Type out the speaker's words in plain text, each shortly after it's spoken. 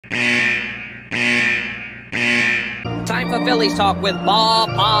time for Phillies talk with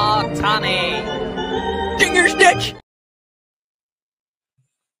Bob Tommy. Finger stitch.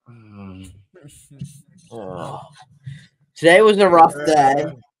 Today was a rough day.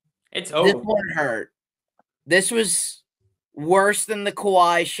 It's over. This one hurt. This was worse than the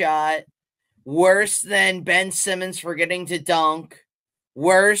Kawhi shot. Worse than Ben Simmons forgetting to dunk.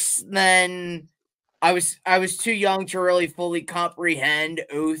 Worse than I was too young to really fully comprehend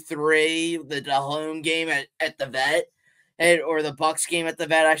 03, the home game at the Vet, or the Bucks game at the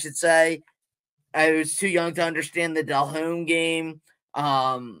Vet, I should say. I was too young to understand the home game.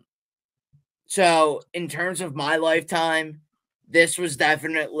 So in terms of my lifetime, this was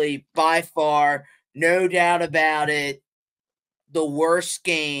definitely by far, no doubt about it, the worst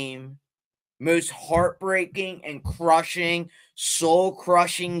game, most heartbreaking and crushing,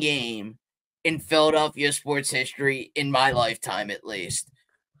 soul-crushing game in Philadelphia sports history in my lifetime, at least.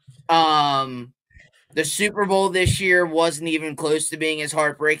 The Super Bowl this year wasn't even close to being as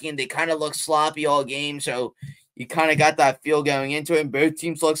heartbreaking. They kind of looked sloppy all game, so you kind of got that feel going into it. And both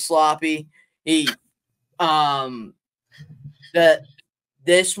teams looked sloppy. This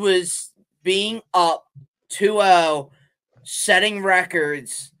was being up 2-0, setting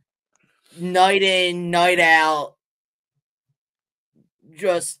records, night in, night out,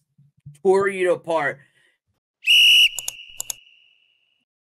 just tore you apart.